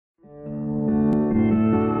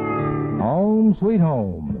Home Sweet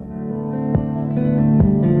Home.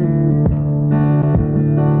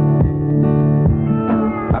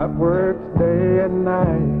 I've worked day and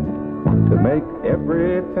night to make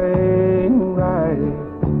everything right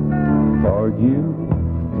for you.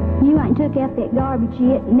 You ain't took out that garbage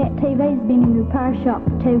yet, and that TV's been in the repair shop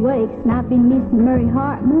for 2 weeks, and I've been missing Murray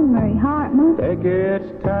Hartman. Think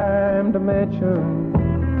it's time to mention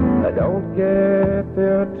I don't get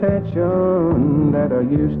the attention that I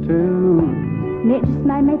used to. And it just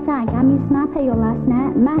made me think I missed my pill last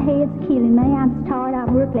night, and my head's killing me. I'm so tired. I've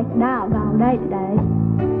worked like a dog all day today.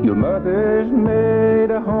 Your mother's made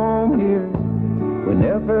a home here. We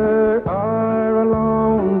never are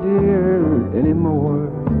alone, dear, anymore.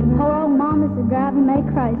 Poor old mama's a driving me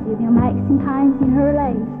crazy. Them aches and pains in her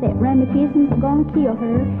legs. That rheumatism's gonna kill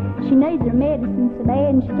her. She needs her medicine so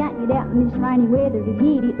bad, and she can't get out in this rainy weather to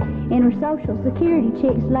get it. And her Social Security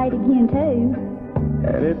check's late again, too.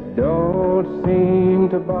 And it don't seem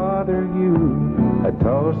to bother you. I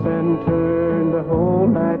toss and turn the whole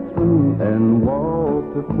night through and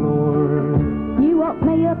walk the floor. You woke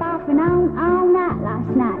me up off and on all night last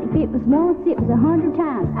night. If it was once, it was 100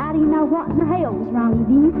 times. I didn't know what in the hell was wrong with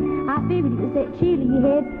you. I figured it was that chili you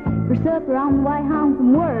had for supper on the way home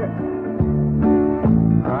from work.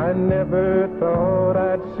 I never thought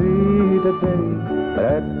I'd see the day, but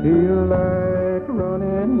I'd feel like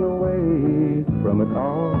running away from it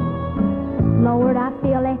all. Lord, I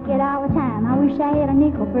feel like it all the time. I wish I had a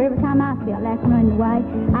nickel for every time I felt like running away.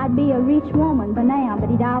 I'd be a rich woman by now, but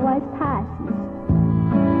it always passes.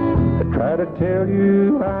 I try to tell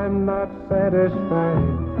you I'm not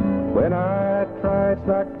satisfied. When I try, it's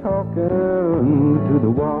like talking to the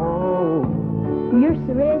wall. You're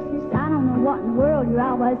so restless, I don't know what in the world you're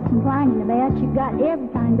always complaining about. You've got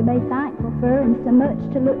everything to be thankful for and so much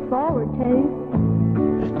to look forward to.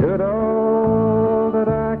 Stood all that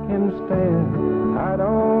I can stand. I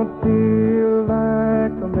don't feel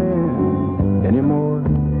like a man anymore.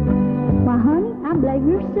 Why, honey, I believe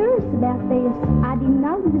you're serious about this. I didn't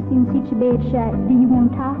know you was in such a bad shape. Do you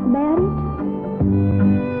want to talk about it?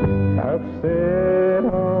 I've said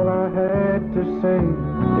all I had to say,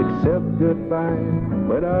 except goodbye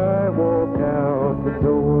when I walk out the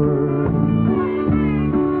door.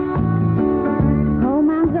 Oh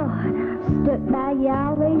my God, I've stuck by you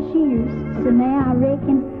all these years, so now I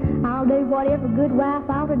reckon I'll do whatever good wife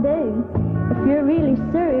ought to do. If you're really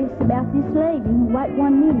serious about this leaving, wait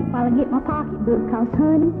 1 minute while I get my pocketbook, 'cause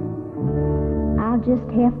honey, I'll just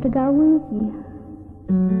have to go with you.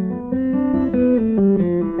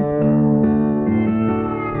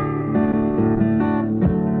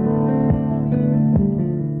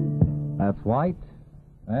 That's White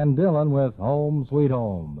and Dylan with Home Sweet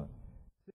Home.